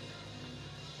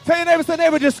 Tell your neighbor, say,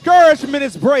 neighbor, discouragement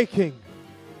is breaking.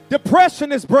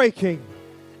 Depression is breaking.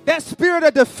 That spirit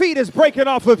of defeat is breaking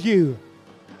off of you.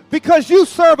 Because you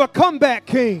serve a comeback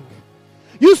king.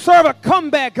 You serve a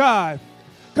comeback God.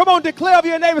 Come on, declare of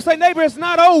your neighbor. Say, neighbor, it's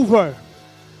not over.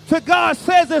 Till God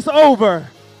says it's over.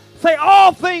 Say,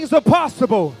 all things are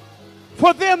possible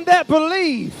for them that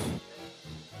believe.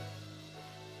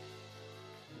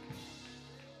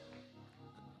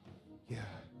 Yeah.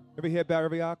 Every head bowed,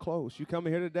 every eye closed. You come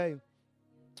here today.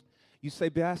 You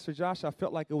say, Pastor Josh, I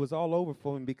felt like it was all over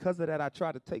for me. Because of that, I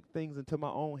tried to take things into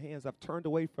my own hands. I've turned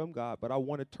away from God, but I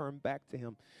want to turn back to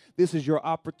him. This is your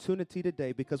opportunity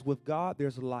today, because with God,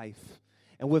 there's life.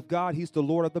 And with God, he's the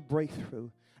Lord of the breakthrough.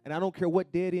 And I don't care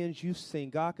what dead ends you've seen,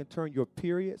 God can turn your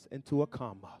periods into a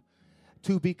comma.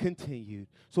 To be continued.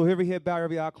 So every head bowed,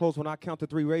 every eye closed. When I count to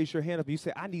 3, raise your hand up. You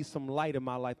say, I need some light in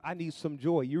my life. I need some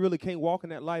joy. You really can't walk in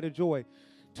that light of joy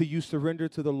till you surrender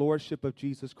to the lordship of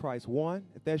Jesus Christ. 1,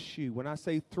 if that's you. When I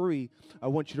say 3, I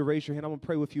want you to raise your hand. I'm going to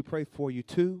pray with you, pray for you.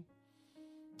 2,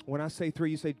 when I say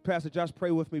 3, you say, Pastor Josh, pray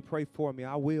with me, pray for me.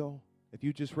 I will. If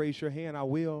you just raise your hand, I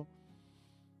will.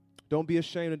 Don't be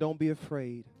ashamed and don't be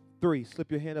afraid. 3,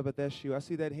 slip your hand up if that's you. I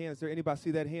see that hand. Is there anybody?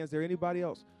 See that hand? Is there anybody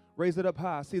else? Raise it up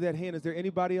high. I see that hand. Is there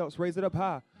anybody else? Raise it up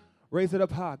high. Raise it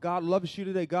up high. God loves you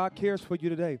today. God cares for you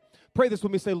today. Pray this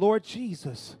with me. Say, Lord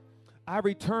Jesus, I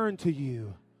return to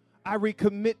you. I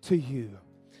recommit to you.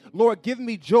 Lord, give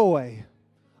me joy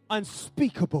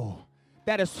unspeakable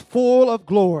that is full of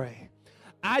glory.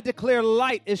 I declare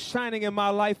light is shining in my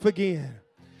life again.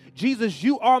 Jesus,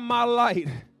 you are my light,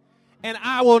 and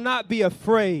I will not be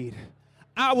afraid.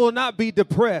 I will not be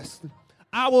depressed.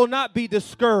 I will not be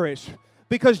discouraged,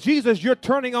 because Jesus, you're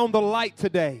turning on the light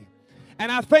today.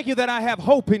 And I thank you that I have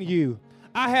hope in you.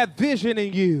 I have vision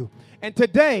in you. And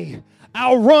today,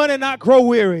 I'll run and not grow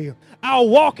weary. I'll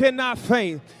walk and not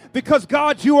faint, because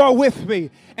God, you are with me.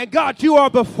 And God, you are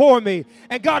before me.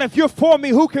 And God, if you're for me,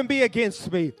 who can be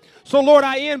against me? So, Lord,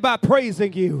 I end by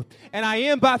praising you. And I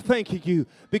end by thanking you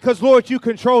because, Lord, you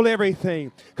control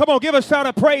everything. Come on, give a shout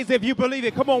of praise if you believe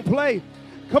it. Come on, play.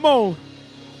 Come on.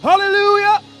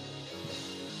 Hallelujah.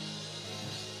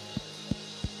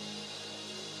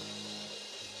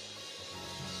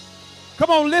 Come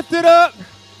on, lift it up.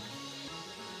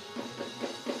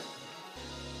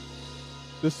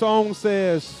 The song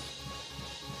says,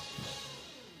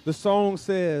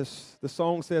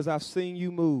 I've seen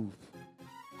you move.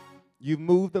 You've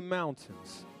moved the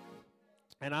mountains.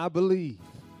 And I believe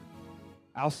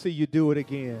I'll see you do it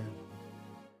again.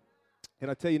 Can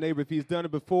I tell you, neighbor, if he's done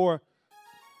it before,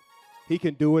 he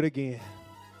can do it again.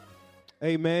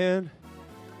 Amen.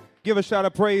 Give a shout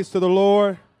of praise to the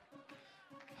Lord.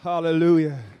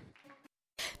 Hallelujah.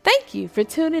 Thank you for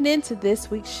tuning in to this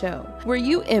week's show. Were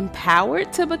you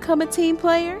empowered to become a team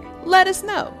player? Let us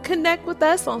know. Connect with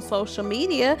us on social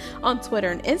media on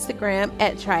Twitter and Instagram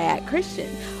at Triad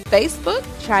Christian, Facebook,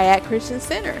 Triad Christian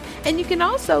Center, and you can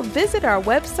also visit our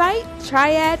website,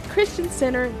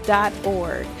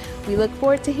 triadchristiancenter.org. We look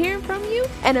forward to hearing from you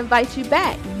and invite you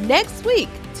back next week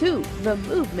to the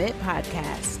Movement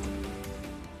Podcast.